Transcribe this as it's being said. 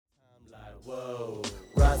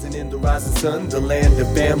Living in the rising sun, the land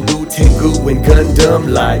of bamboo, Tengu, and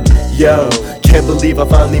Gundam. Like, yo, can't believe I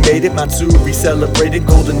finally made it. Matsuri celebrating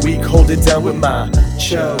Golden Week, hold it down with my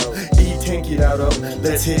cho.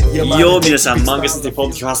 Yo, 皆さん、Manga Sensei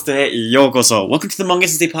Podcast へようこそ。Welcome to the Manga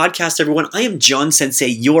Sensei Podcast, everyone. I am John Sensei,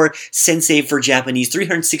 your sensei for Japanese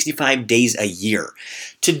 365 days a year.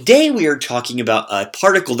 Today we are talking about a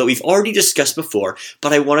particle that we've already discussed before,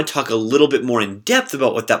 but I want to talk a little bit more in depth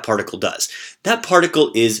about what that particle does. That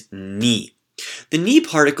particle is ni. The ni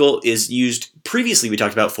particle is used, previously we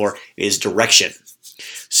talked about for, is direction.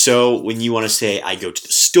 So when you want to say, I go to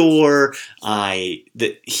the store,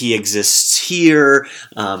 he exists here,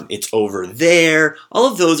 it's over there, all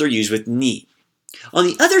of those are used with ni. On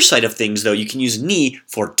the other side of things, though, you can use ni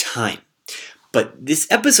for time. But this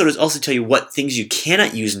episode is also tell you what things you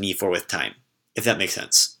cannot use ni for with time, if that makes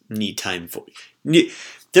sense. Ni time for.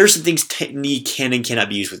 There are some things ni can and cannot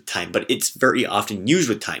be used with time, but it's very often used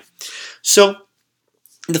with time. So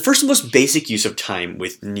the first and most basic use of time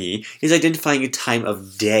with ni is identifying a time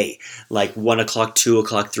of day, like 1 o'clock, 2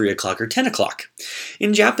 o'clock, 3 o'clock, or 10 o'clock.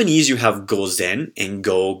 In Japanese, you have gozen and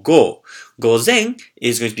go-go. Gozen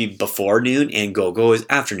is going to be before noon, and go-go is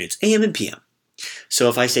afternoons, AM and PM. So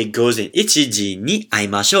if I say gozen 1時に会い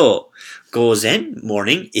ましょう. Gozen,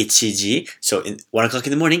 morning, 1時. So 1 o'clock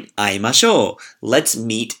in the morning, 会いましょう. Let's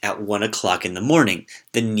meet at 1 o'clock in the morning.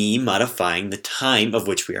 The ni modifying the time of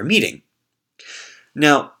which we are meeting.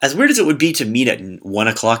 Now, as weird as it would be to meet at 1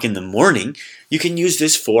 o'clock in the morning, you can use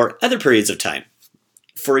this for other periods of time.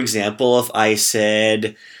 For example, if I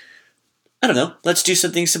said, I don't know, let's do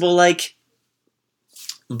something simple like,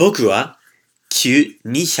 僕は旧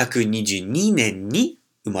222年に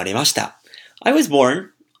生まれました. I was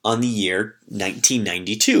born on the year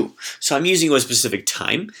 1992. So I'm using a specific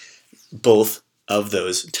time, both of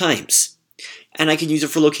those times. And I can use it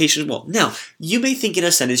for location as well. Now, you may think in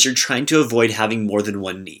a sentence you're trying to avoid having more than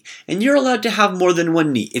one ni. And you're allowed to have more than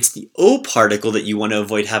one ni. It's the O particle that you want to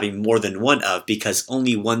avoid having more than one of because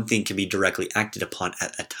only one thing can be directly acted upon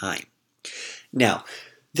at a time. Now,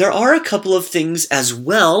 there are a couple of things as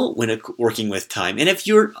well when working with time. And if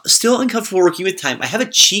you're still uncomfortable working with time, I have a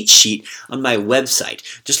cheat sheet on my website.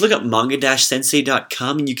 Just look up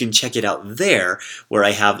manga-sensei.com and you can check it out there, where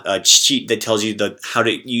I have a sheet that tells you how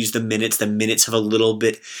to use the minutes. The minutes have a little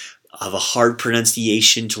bit of a hard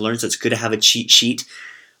pronunciation to learn, so it's good to have a cheat sheet.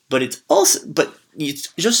 But it's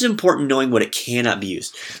just as important knowing what it cannot be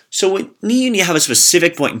used. So when you have a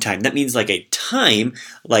specific point in time, that means like a time,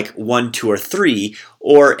 like 1, 2, or 3,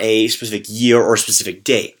 or a specific year or a specific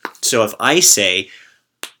day. So if I say,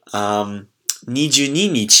 22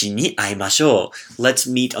日に会いましょう.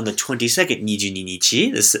 Let's meet on the 22nd, 22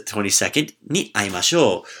日, this 22nd, に会いまし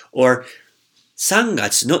ょう. Or 3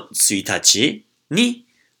月の1日に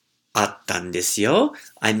会ったんですよ.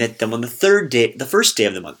 I met them on the first day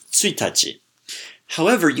of the month, 1日.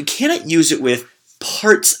 However, you cannot use it with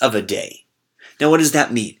parts of a day. Now, what does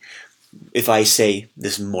that mean? If I say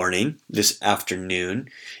this morning, this afternoon,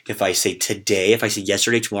 if I say today, if I say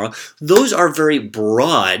yesterday, tomorrow, those are very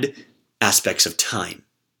broad aspects of time.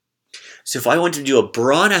 So if I want to do a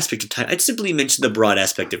broad aspect of time, I'd simply mention the broad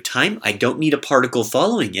aspect of time. I don't need a particle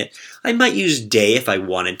following it. I might use day if I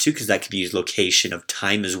wanted to, because that could be used location of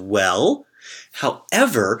time as well.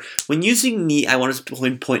 However, when using ni, I want to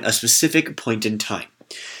pinpoint a specific point in time.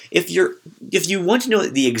 If you want to know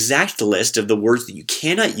the exact list of the words that you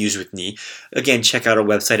cannot use with ni, again, check out our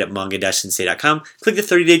website at manga-sensei.com. Click the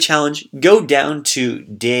 30-day challenge. Go down to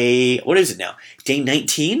day, what is it now? Day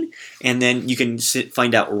 19, and then you can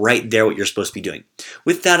find out right there what you're supposed to be doing.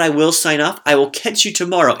 With that, I will sign off. I will catch you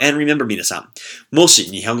tomorrow. And remember, 皆さん、もし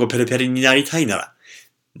日本語ペラペラになりたいなら、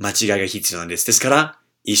間違いが必要なんです。ですから、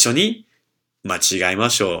一緒に間違え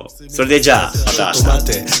ましょう。それでじゃあまた明日。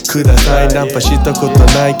待ってください。ナンパしたこと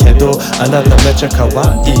ないけどあなためちゃ可愛い。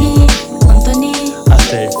本当に I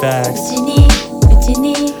say facts